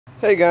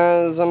Hey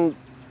guys, I'm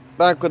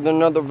back with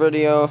another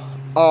video.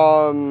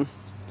 I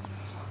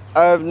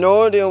have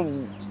no idea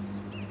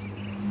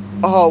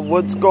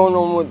what's going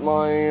on with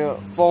my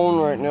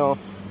phone right now.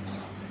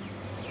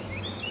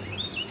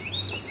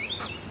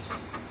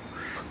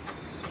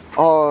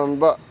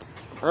 But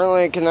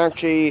apparently I can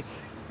actually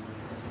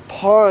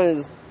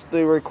pause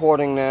the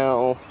recording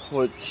now,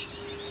 which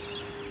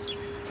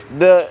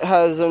I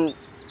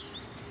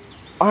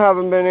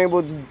haven't been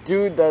able to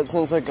do that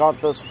since I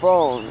got this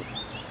phone.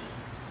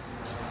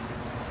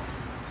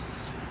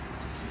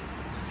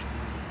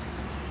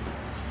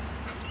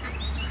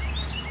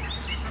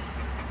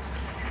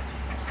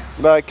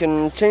 But I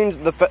can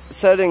change the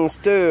settings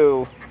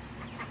too,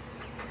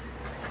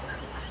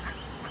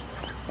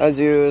 as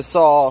you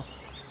saw.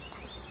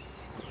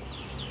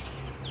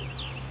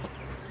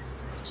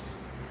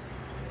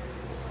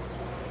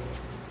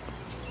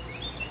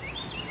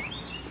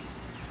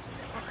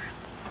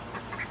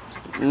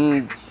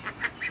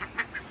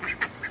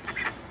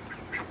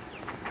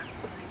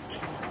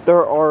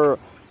 There are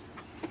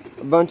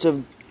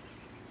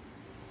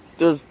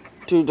there's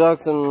 2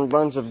 ducks and a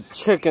bunch of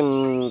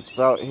chickens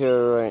out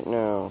here right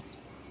now.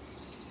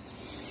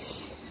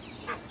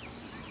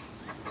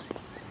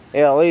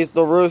 Yeah, at least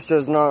the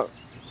rooster's not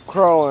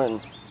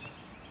crowing.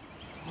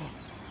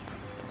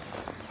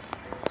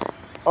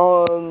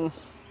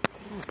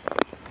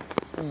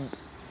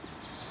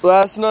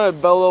 Last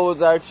night Bella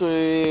was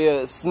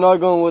actually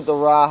snuggling with the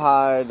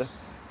rawhide.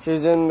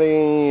 She's in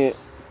my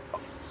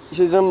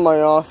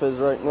office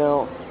right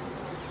now.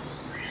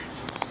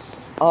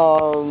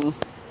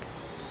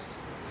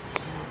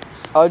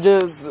 I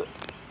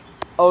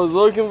was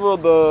looking for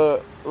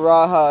the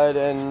rawhide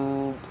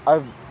and I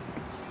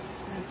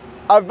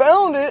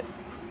found it,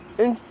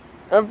 and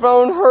I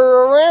found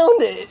her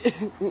around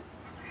it.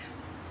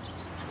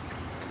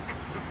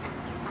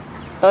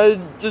 I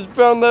just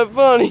found that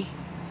funny.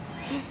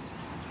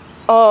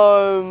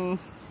 So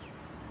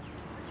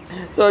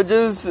I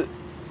just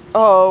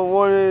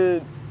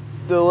wanted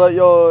to let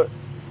y'all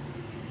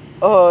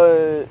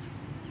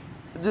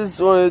just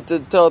wanted to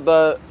tell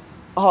that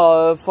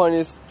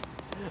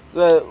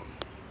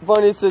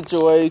funny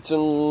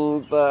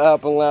situation that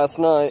happened last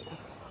night.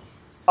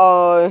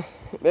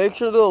 Make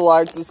sure to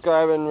like,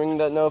 subscribe, and ring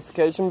that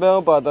notification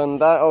bell. But other than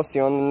that, I'll see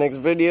you on the next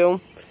video.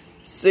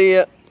 See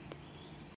ya.